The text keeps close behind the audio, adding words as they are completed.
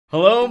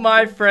Hello,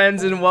 my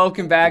friends, and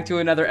welcome back to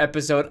another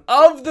episode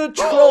of the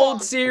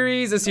Trolled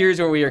series, a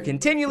series where we are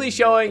continually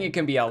showing it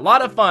can be a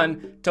lot of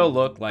fun to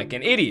look like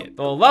an idiot.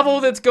 The level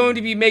that's going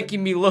to be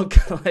making me look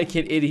like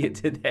an idiot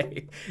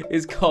today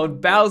is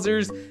called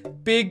Bowsers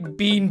Big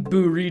Bean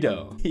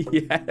Burrito.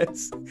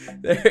 Yes,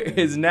 there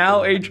is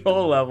now a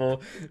troll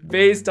level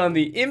based on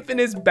the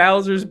infamous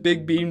Bowsers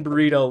Big Bean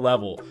Burrito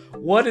level.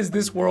 What is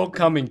this world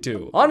coming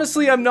to?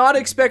 Honestly, I'm not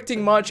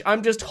expecting much.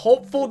 I'm just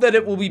hopeful that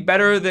it will be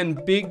better than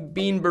Big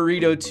Bean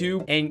Burrito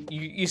 2, and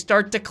you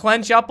start to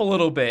clench up a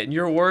little bit, and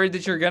you're worried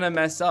that you're gonna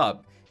mess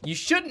up. You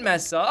shouldn't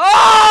mess up.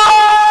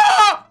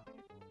 Ah!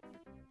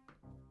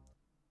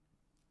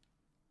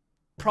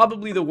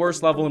 Probably the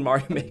worst level in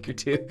Mario Maker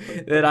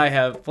 2 that I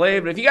have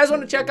played. But if you guys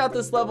want to check out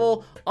this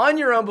level on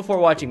your own before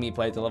watching me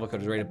play it, the level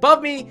code is right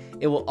above me.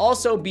 It will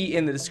also be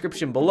in the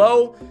description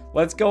below.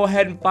 Let's go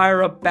ahead and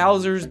fire up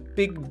Bowser's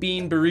Big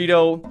Bean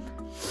Burrito.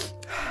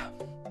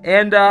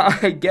 And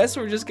I guess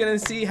we're just gonna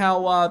see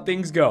how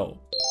things go.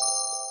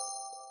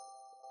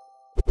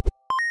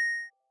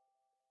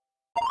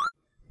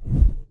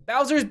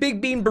 Bowser's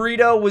Big Bean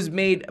Burrito was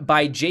made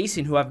by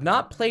Jason, who I've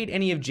not played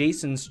any of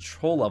Jason's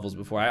troll levels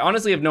before. I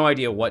honestly have no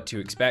idea what to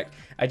expect.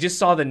 I just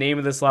saw the name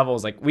of this level. I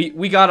was like,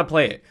 we gotta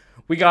play it.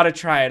 We gotta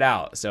try it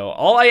out. So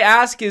all I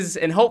ask is,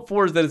 and hope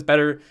for, is that it's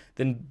better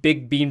than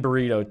Big Bean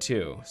Burrito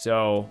 2.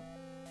 So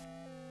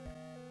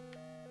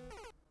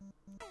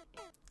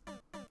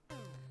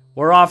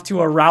we're off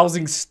to a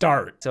rousing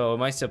start. So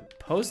am I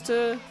supposed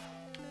to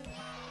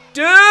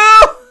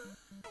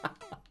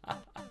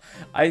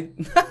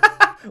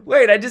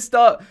Wait, I just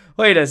thought,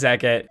 wait a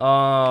second.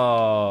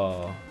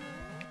 Oh,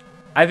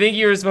 I think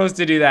you were supposed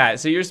to do that.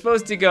 So you're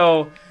supposed to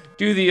go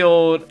do the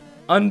old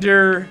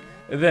under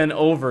then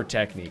over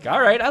technique.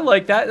 All right, I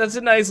like that. That's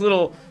a nice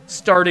little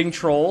starting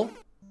troll.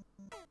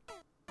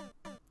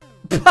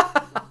 Look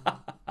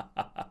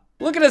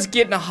at us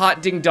getting a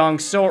hot ding dong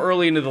so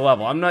early into the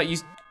level. I'm not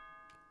used.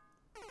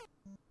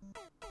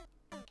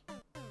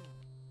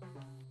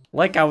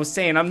 Like I was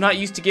saying, I'm not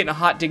used to getting a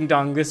hot ding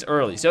dong this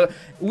early. So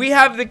we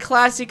have the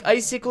classic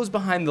icicles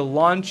behind the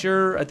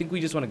launcher. I think we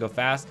just want to go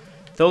fast.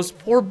 Those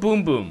poor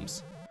boom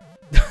booms.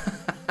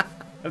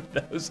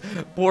 Those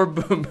poor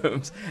boom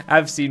booms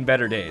have seen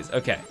better days.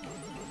 Okay.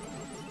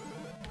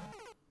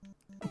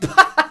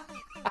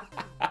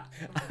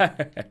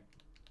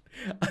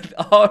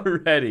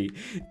 Already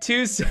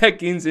 2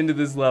 seconds into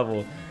this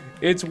level,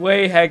 it's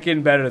way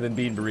heckin' better than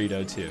Bean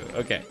Burrito 2.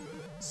 Okay.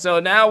 So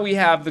now we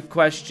have the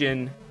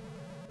question.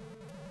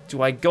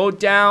 Do I go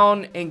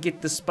down and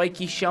get the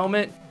spiky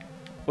shelmet,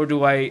 or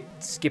do I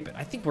skip it?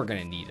 I think we're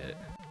gonna need it.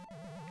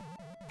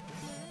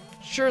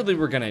 Surely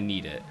we're gonna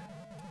need it.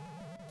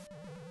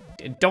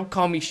 Don't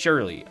call me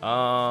Shirley.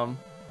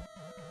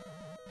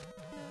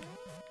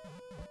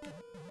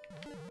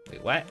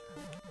 Wait, what?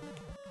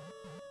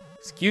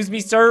 Excuse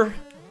me, sir?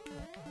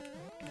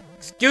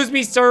 Excuse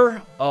me,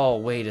 sir? Oh,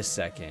 wait a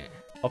second.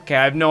 Okay,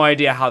 I have no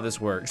idea how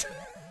this works.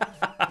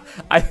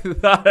 I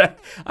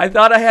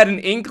thought I had an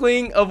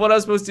inkling of what I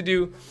was supposed to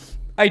do.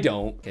 I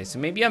don't. Okay, so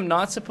maybe I'm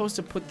not supposed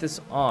to put this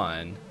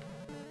on.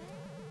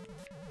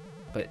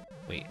 But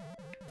wait.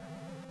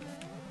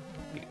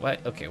 Wait,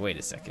 what? Okay, wait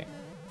a second.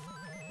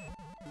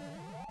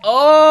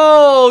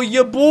 Oh,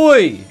 ya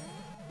boy.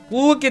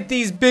 Look at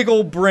these big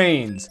old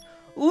brains.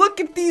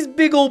 Look at these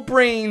big old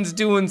brains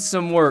doing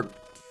some work.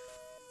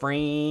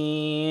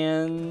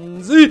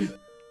 Friends.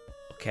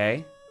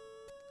 Okay.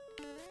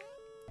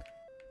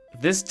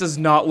 This does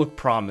not look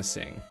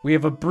promising. We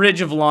have a bridge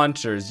of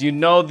launchers. You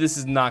know this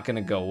is not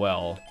gonna go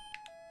well.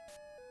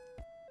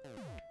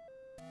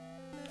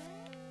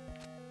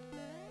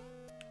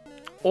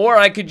 Or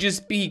I could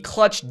just be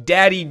Clutch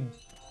Daddy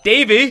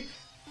Davy.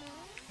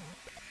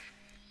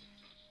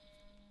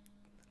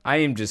 I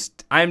am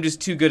just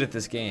too good at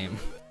this game.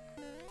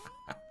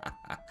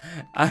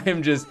 I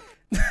am just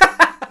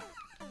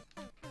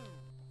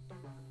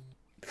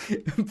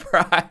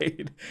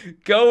Pride.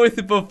 Go with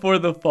it before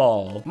the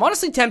fall. I'm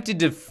honestly tempted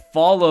to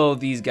follow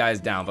these guys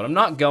down, but I'm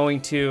not going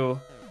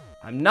to.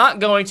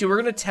 We're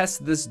gonna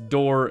test this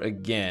door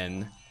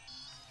again.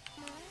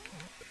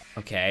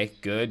 Okay,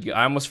 good.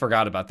 I almost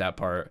forgot about that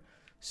part.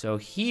 So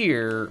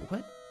here,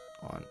 what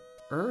on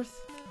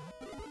earth?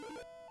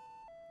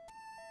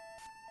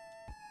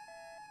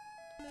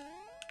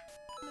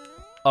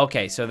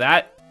 Okay, so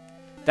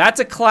that's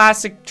a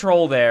classic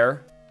troll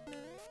there.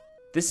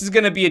 This is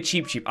gonna be a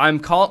cheap.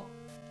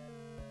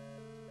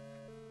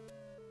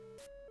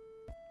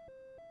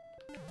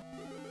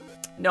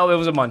 No, it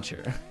was a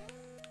muncher.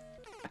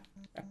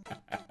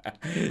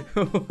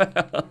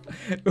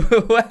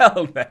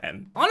 well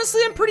then.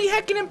 Honestly, I'm pretty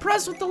heckin'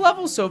 impressed with the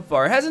level so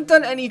far. It hasn't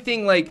done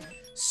anything like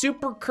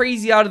super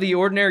crazy out of the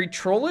ordinary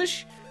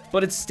trollish,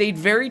 but it's stayed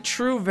very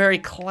true, very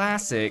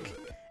classic,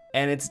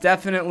 and it's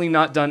definitely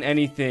not done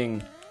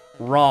anything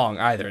wrong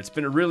either. It's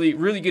been a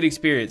really good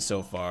experience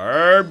so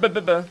far.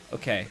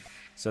 Okay,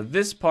 so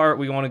this part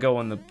we want to go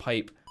on the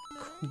pipe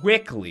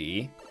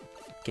quickly.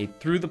 Okay,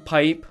 through the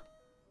pipe.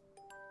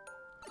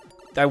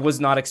 I was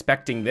not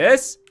expecting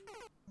this.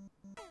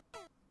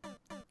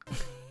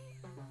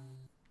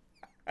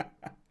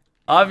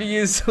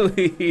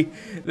 Obviously,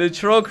 the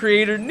troll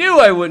creator knew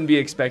I wouldn't be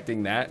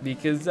expecting that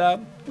because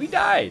we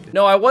died.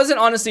 No, I wasn't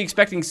honestly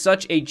expecting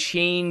such a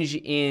change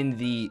in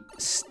the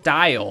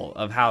style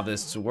of how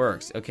this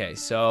works. Okay,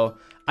 so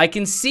I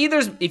can see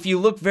if you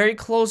look very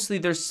closely,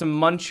 there's some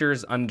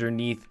munchers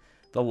underneath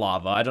the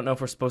lava. I don't know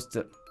if we're supposed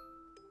to...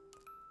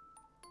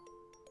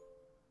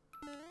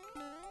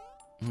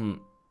 Oh,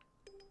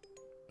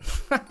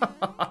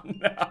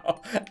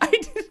 no.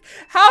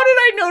 How did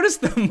I notice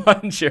the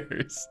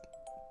munchers?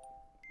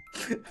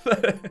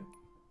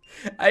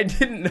 I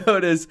didn't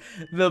notice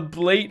the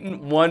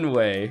blatant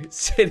one-way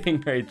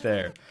sitting right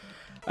there.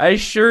 I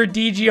sure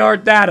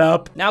DGR'd that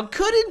up. Now,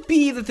 could it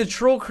be that the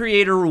troll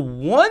creator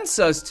wants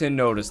us to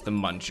notice the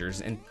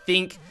munchers and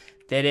think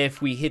that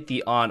if we hit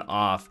the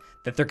on-off,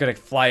 that they're gonna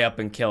fly up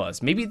and kill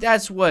us? Maybe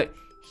that's what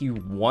he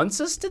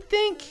wants us to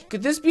think?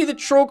 Could this be the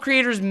troll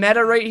creator's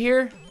meta right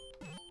here?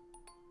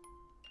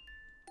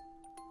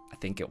 I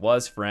think it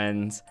was,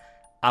 friends.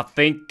 I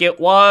think it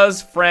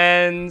was,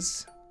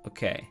 friends.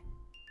 Okay.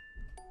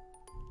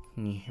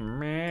 What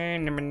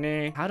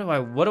do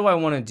I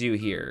want to do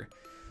here?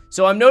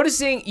 So I'm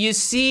noticing, you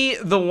see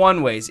the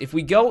one-ways. If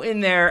we go in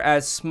there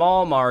as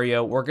small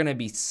Mario, we're gonna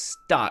be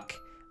stuck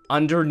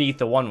underneath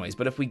the one-ways.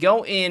 But if we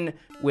go in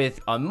with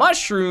a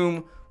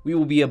mushroom, we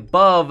will be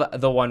above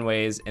the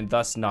one-ways and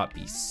thus not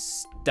be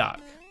stuck.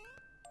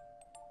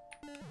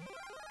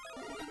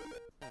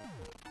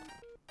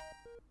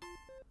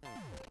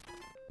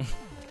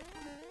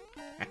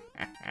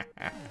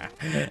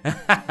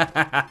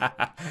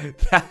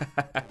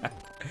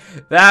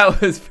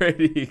 That was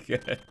pretty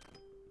good.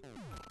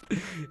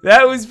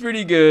 That was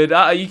pretty good.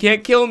 You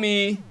can't kill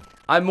me.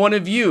 I'm one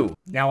of you.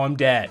 Now I'm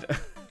dead.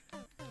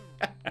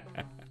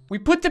 We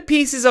put the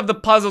pieces of the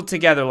puzzle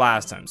together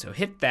last time, so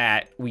hit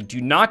that. We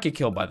do not get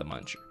killed by the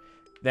muncher.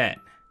 Then,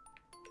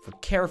 if we're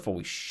careful,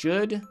 we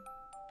should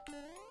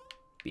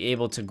be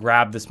able to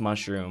grab this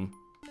mushroom.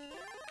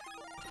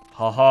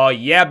 Haha,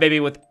 yeah, baby,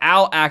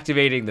 without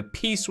activating the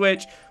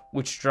P-switch,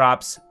 which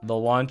drops the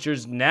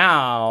launchers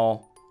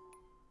now.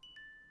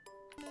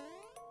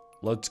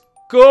 Let's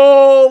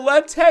go!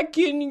 Let's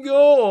heckin'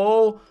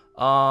 go!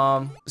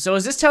 So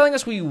is this telling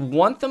us we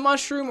want the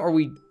mushroom or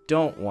we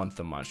don't want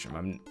the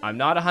mushroom? I'm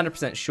not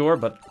 100% sure,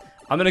 but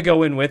I'm gonna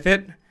go in with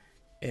it.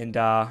 And,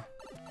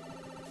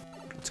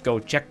 let's go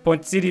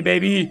Checkpoint City,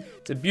 baby!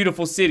 It's a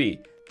beautiful city.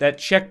 That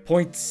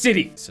Checkpoint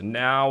City. So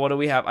now, what do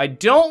we have? I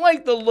don't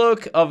like the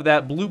look of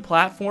that blue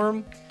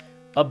platform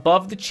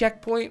above the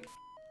checkpoint.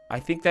 I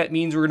think that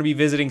means we're gonna be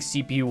visiting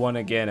CPU1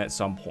 again at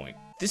some point.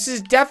 This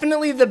is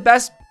definitely the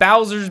best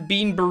Bowsers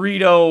Bean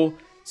Burrito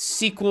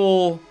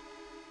sequel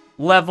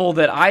level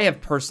that I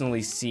have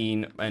personally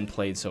seen and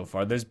played so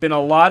far. There's been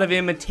a lot of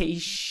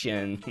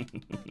imitation.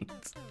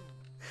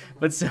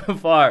 But so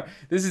far,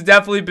 this has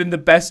definitely been the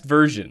best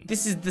version.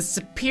 This is the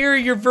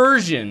superior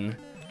version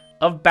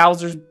of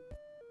Bowsers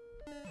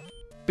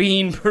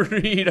Bean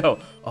Burrito.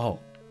 Oh,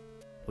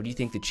 what do you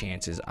think the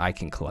chances I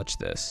can clutch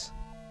this?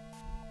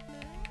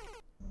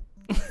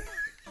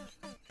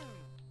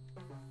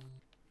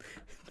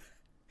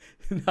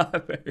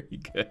 Not very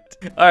good.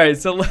 All right,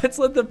 so let's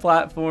let the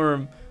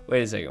platform...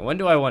 Wait a second, when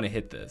do I want to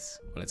hit this?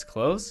 When it's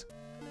close?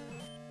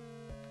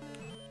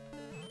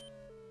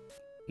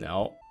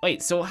 No.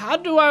 Wait, so how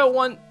do I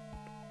want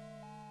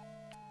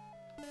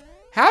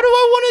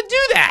to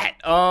do that?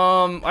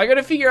 I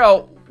gotta figure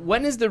out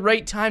when is the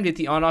right time to hit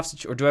the on-off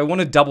switch, or do I want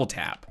to double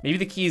tap? Maybe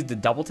the key is to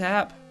double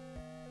tap?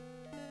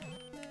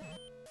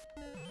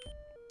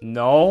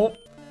 No.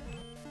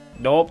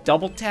 Nope,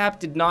 double tap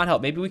did not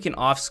help. Maybe we can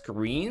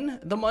off-screen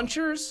the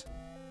munchers?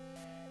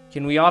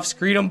 Can we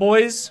off-screen them,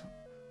 boys?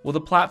 Will the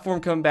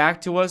platform come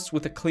back to us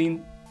with a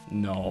clean...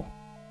 No.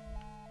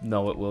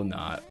 No, it will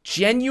not.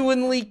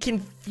 Genuinely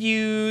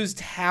confused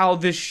how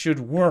this should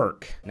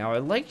work. Now, I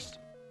liked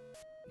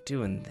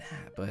doing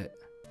that, but...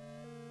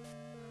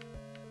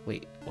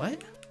 Wait,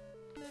 what?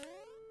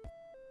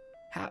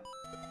 How?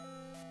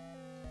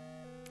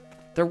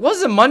 There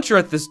was a muncher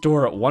at this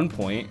door at one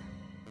point.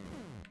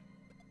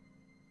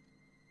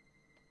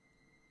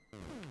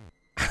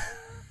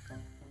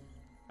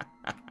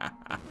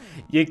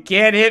 You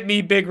can't hit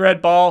me, big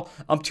red ball.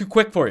 I'm too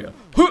quick for you.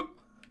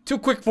 Too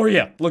quick for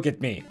you. Look at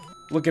me.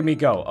 Look at me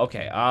go.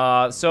 Okay,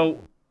 so...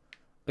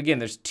 Again,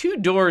 there's two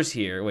doors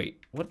here.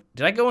 Wait, what?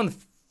 Did I go in the...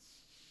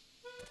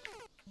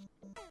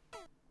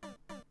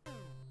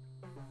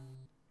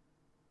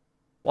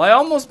 Well, I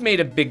almost made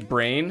a big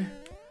brain.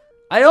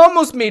 I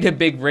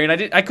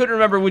couldn't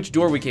remember which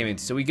door we came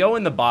into. So we go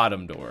in the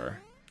bottom door.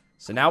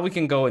 So now we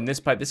can go in this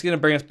pipe. This is gonna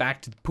bring us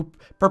back to the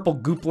purple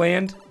goop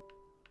land.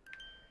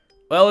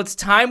 Well, it's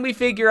time we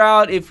figure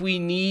out if we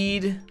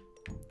need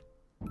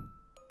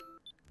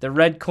the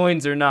red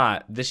coins or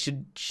not. This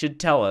should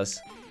tell us.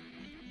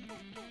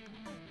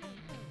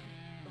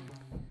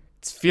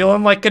 It's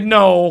feeling like a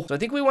no. So I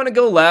think we want to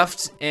go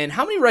left. And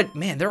how many red?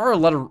 Man, there are a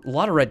lot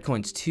of red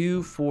coins.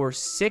 2, 4,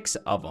 6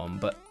 of them.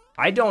 But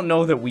I don't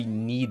know that we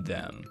need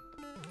them.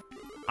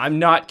 I'm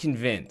not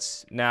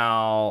convinced.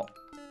 Now,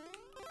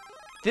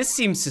 This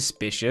seems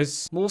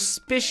suspicious. I'm a little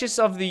suspicious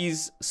of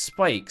these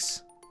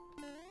spikes.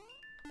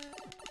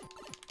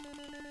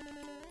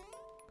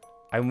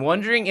 I'm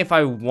wondering if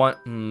I want...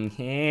 I'm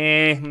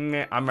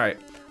right.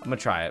 I'm gonna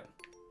try it.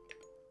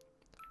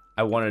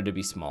 I want it to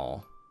be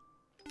small.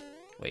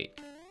 Wait.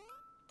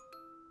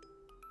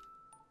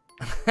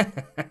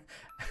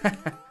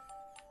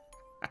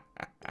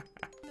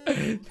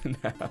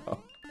 No.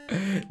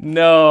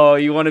 No,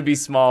 you want to be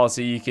small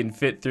so you can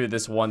fit through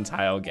this one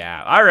tile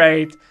gap. All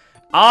right.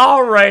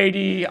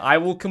 Alrighty. I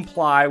will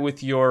comply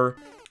with your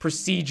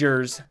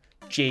procedures,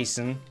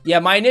 Jason. Yeah,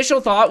 my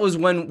initial thought was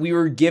when we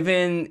were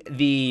given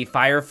the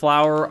fire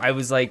flower, I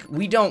was like,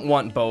 we don't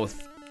want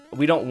both.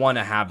 We don't want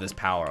to have this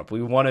power up.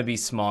 We want to be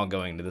small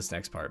going to this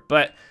next part.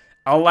 But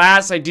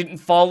alas, I didn't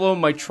follow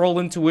my troll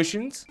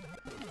intuitions.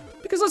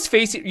 Because let's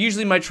face it,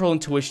 usually my troll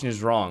intuition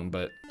is wrong,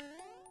 but...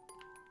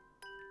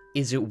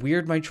 Is it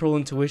weird my troll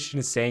intuition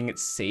is saying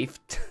it's safe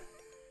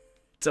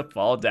to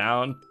fall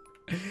down?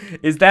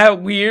 Is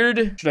that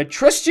weird? Should I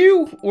trust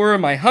you? Or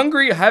am I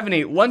hungry? I haven't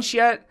ate lunch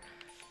yet.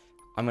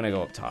 I'm gonna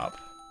go up top.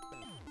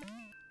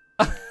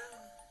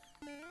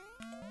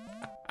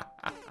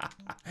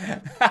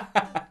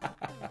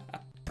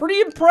 Pretty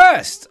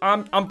impressed.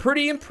 I'm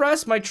pretty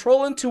impressed. My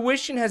troll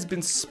intuition has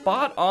been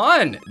spot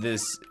on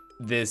this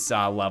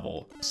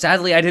level.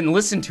 Sadly, I didn't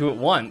listen to it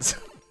once.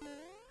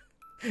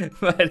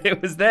 But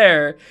it was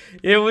there.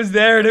 It was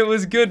there and it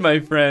was good, my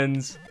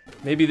friends.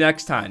 Maybe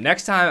next time.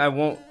 Next time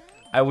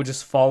I will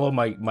just follow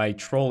my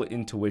troll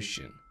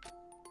intuition.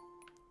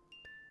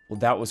 Well,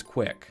 that was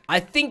quick. I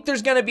think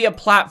there's gonna be a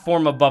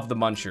platform above the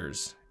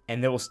munchers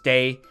and they will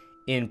stay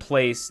in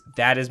place.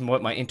 That is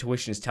what my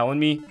intuition is telling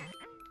me.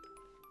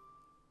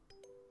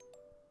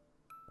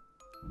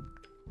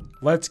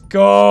 Let's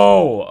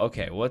go.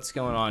 Okay, what's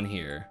going on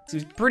here?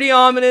 Seems pretty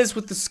ominous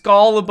with the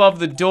skull above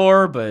the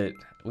door, but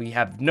we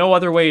have no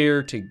other way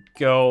here to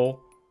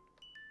go.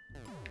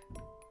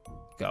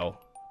 Go.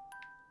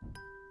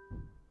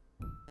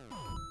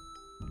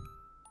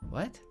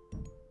 What?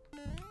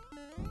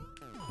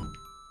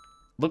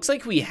 Looks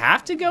like we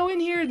have to go in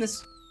here in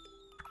this.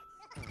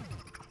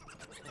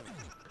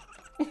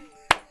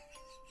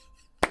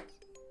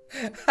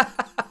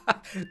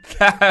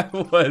 That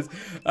was,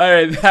 all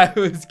right, that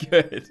was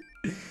good.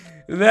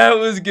 That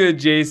was good,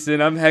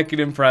 Jason. I'm heckin'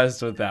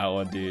 impressed with that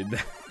one, dude.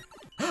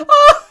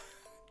 Oh!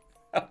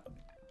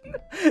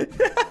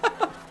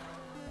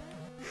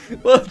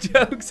 Well,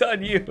 joke's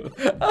on you.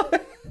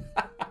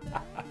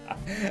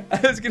 I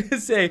was gonna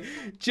say,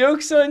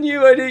 joke's on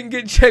you, I didn't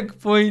get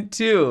checkpoint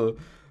 2.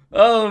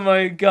 Oh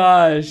my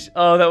gosh.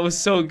 Oh, that was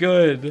so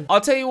good.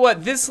 I'll tell you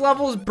what, this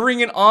level is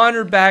bringing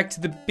honor back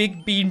to the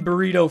Big Bean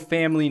Burrito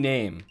family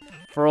name.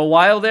 For a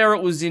while there,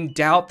 it was in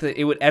doubt that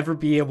it would ever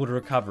be able to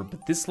recover,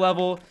 but this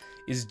level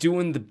is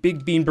doing the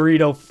Big Bean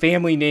Burrito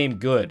family name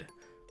good.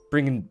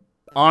 Bringing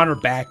honor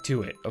back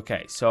to it.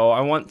 Okay, so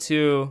I want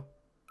to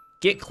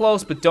get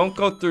close, but don't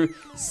go through.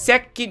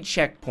 Second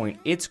checkpoint,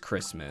 it's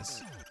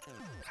Christmas.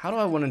 How do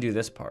I want to do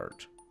this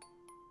part?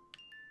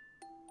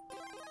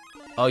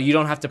 Oh, you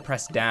don't have to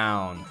press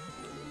down.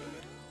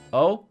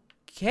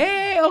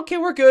 Okay, okay,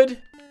 we're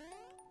good.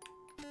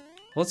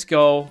 Let's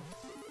go.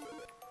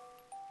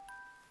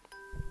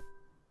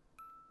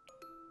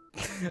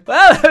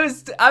 Well,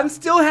 I'm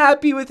still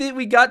happy with it.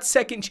 We got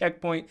second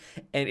checkpoint,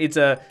 and it's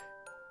a,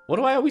 what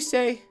do I always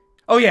say?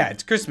 Oh yeah,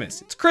 it's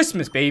Christmas. It's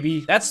Christmas,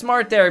 baby. That's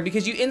smart there,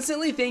 because you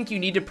instantly think you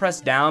need to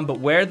press down, but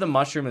where the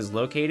mushroom is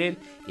located,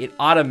 it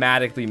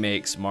automatically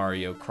makes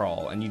Mario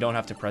crawl, and you don't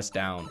have to press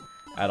down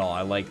at all.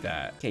 I like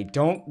that. Okay,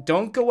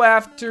 don't go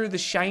after the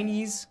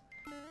shinies.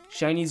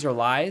 Shinies are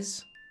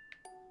lies.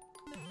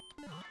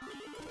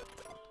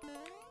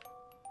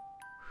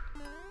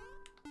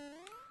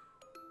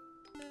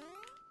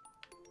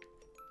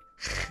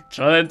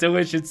 Troll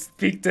intuition,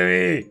 speak to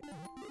me.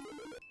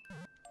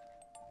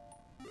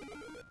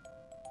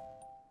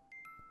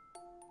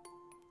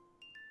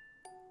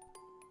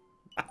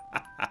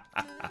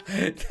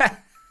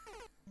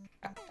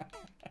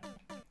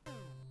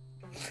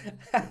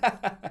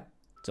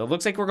 So it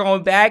looks like we're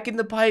going back in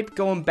the pipe,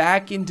 going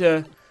back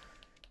into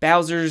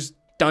Bowser's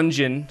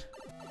dungeon.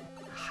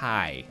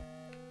 Hi.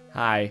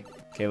 Hi.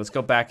 Okay, let's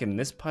go back in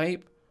this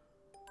pipe.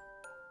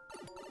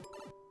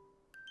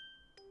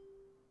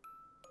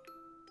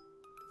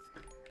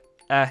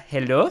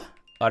 Hello?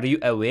 Are you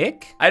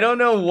awake? I don't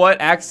know what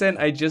accent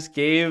I just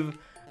gave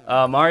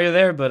Mario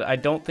there, but I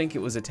don't think it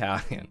was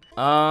Italian.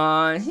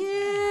 Yeah,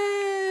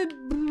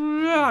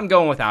 I'm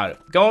going without it.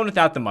 Going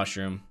without the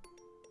mushroom.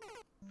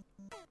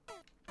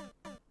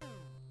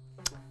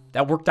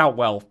 That worked out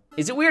well.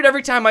 Is it weird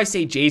every time I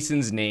say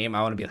Jason's name,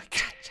 I want to be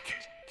like...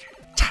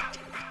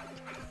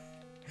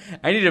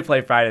 I need to play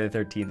Friday the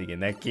 13th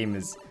again. That game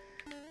is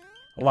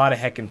a lot of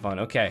heckin' fun.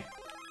 Okay.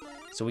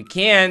 So we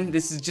can.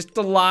 This is just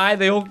a lie.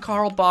 The old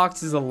Carl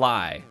box is a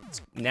lie.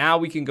 So now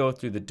we can go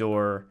through the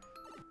door.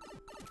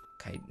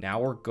 Okay, now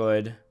we're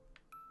good.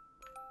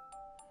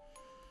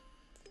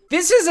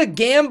 This is a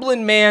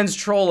gambling man's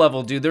troll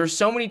level, dude. There's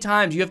so many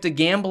times you have to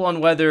gamble on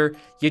whether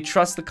you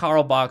trust the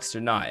Carl box or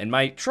not. And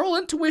my troll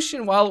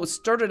intuition, while it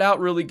started out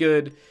really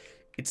good,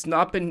 it's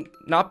not been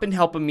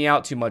helping me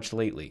out too much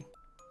lately.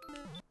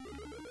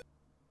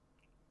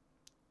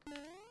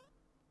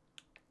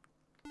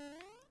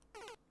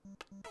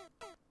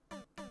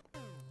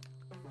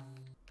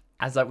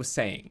 As I was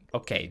saying.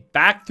 Okay,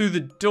 back through the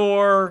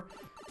door.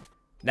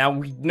 Now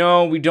we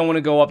know we don't want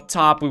to go up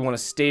top. We want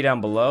to stay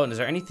down below. And is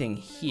there anything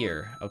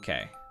here?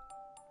 Okay.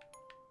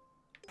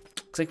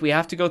 Looks like we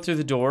have to go through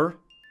the door.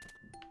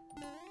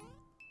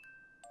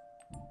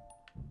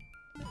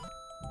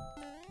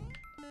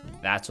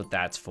 That's what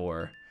that's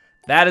for.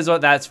 That is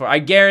what that's for. I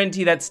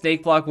guarantee that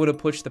snake block would have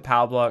pushed the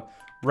POW block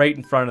right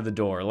in front of the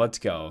door. Let's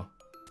go.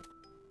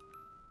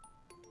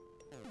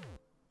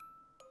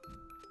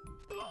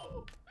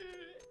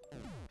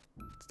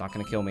 It's not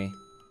gonna kill me.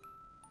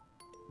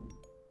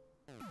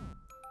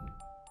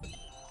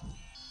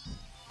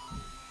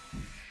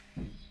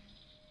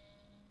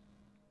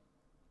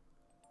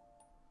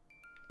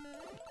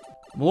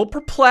 I'm a little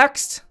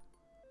perplexed.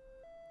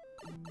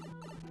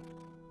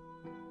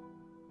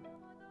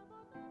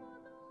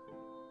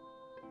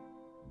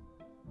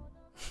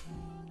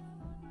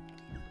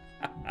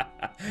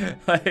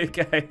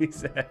 Like I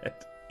said.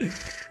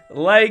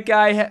 Like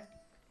I had.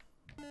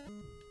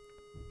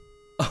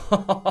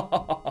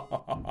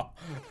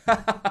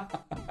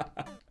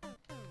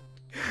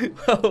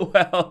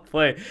 Well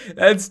played.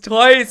 That's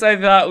twice I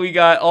thought we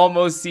got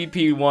almost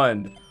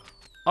CP1.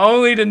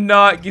 Only to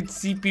not get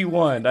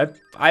CP1.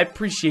 I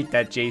appreciate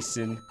that,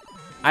 Jason.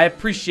 I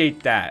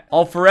appreciate that.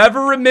 I'll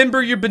forever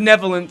remember your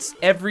benevolence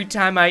every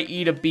time I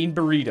eat a bean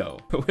burrito.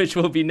 Which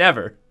will be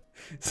never.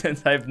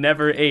 Since I've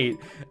never ate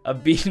a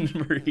bean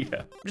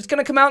burrito. I'm just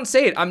gonna come out and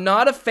say it. I'm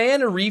not a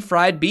fan of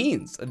refried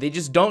beans. They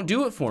just don't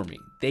do it for me.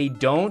 They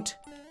don't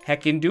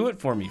heckin' do it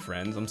for me,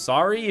 friends. I'm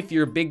sorry if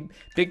you're a big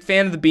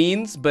fan of the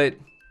beans, but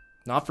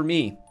not for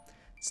me.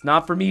 It's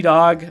not for me,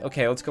 dog.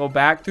 Okay, let's go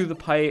back through the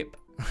pipe.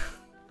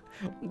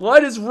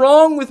 What is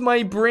wrong with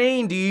my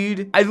brain,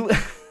 dude? I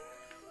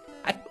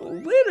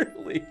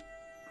literally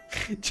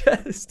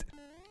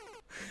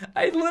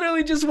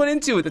just went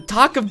into it. The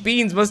talk of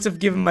beans must have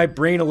given my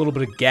brain a little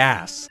bit of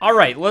gas. All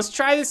right, let's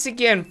try this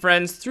again,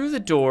 friends. Through the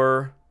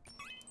door.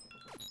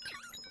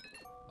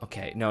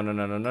 Okay, no.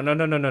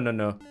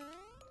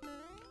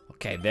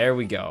 Okay, there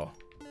we go.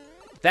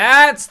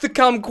 That's the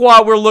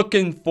kumquat we're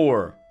looking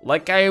for.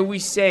 Like I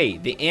always say,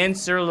 the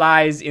answer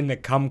lies in the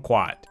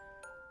kumquat.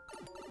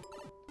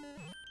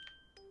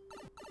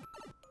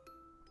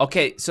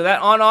 Okay, so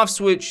that on-off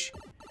switch.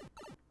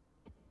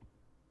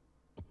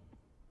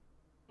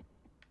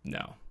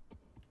 No.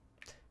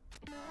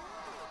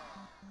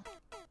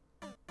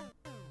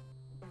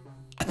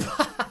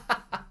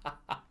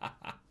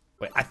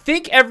 Wait, I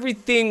think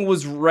everything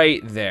was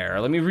right there.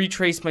 Let me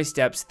retrace my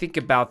steps. Think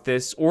about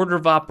this. Order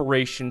of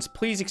operations.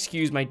 Please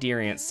excuse my dear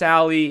Aunt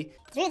Sally.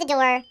 Through the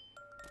door.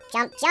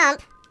 Jump,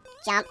 jump.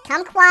 Jump,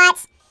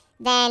 kumquat.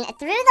 Then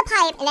through the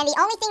pipe. And then the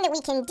only thing that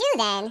we can do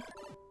then...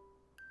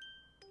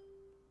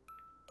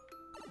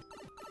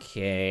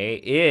 Okay,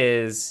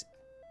 is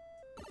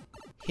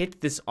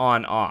hit this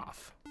on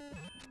off.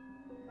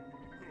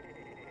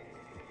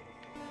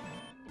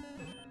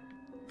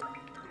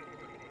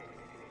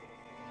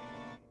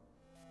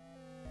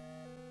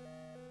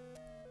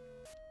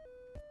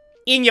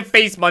 In your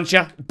face,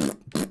 Muncha.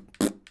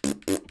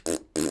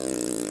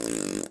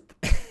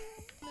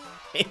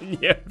 In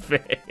your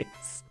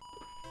face.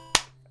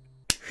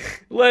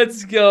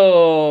 Let's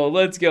go.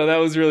 Let's go. That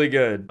was really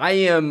good. I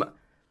am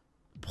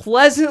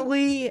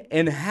pleasantly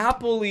and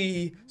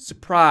happily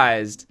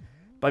surprised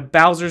by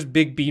Bowsers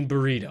Big Bean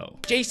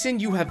Burrito. Jason,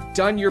 you have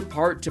done your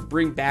part to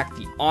bring back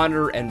the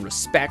honor and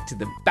respect to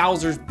the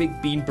Bowsers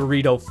Big Bean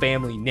Burrito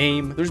family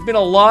name. There's been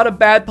a lot of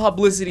bad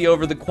publicity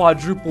over the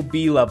quadruple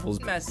B levels.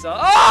 Mess up.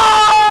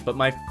 Ah! But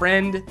my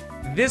friend,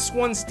 this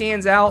one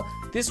stands out.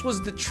 This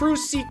was the true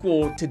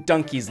sequel to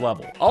Donkey's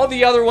level. All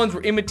the other ones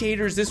were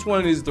imitators. This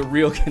one is the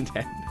real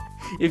contender.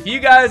 If you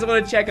guys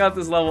want to check out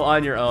this level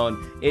on your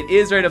own, it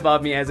is right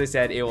above me. As I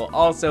said, it will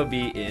also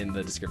be in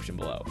the description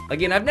below.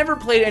 Again, I've never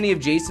played any of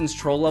Jason's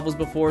troll levels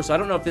before, so I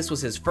don't know if this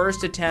was his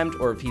first attempt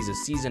or if he's a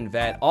seasoned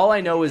vet. All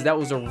I know is that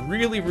was a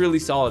really, really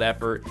solid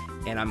effort,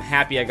 and I'm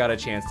happy I got a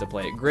chance to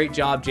play it. Great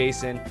job,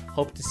 Jason.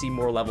 Hope to see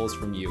more levels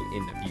from you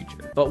in the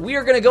future. But we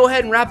are going to go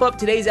ahead and wrap up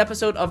today's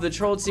episode of the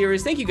Trolled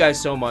series. Thank you guys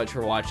so much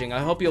for watching. I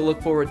hope you'll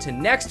look forward to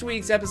next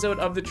week's episode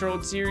of the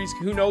Trolled series.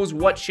 Who knows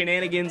what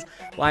shenanigans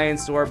lie in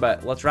store,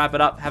 but let's wrap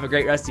it up. Have a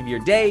great rest of your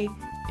day,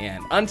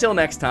 and until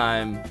next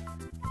time,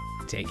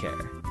 take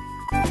care.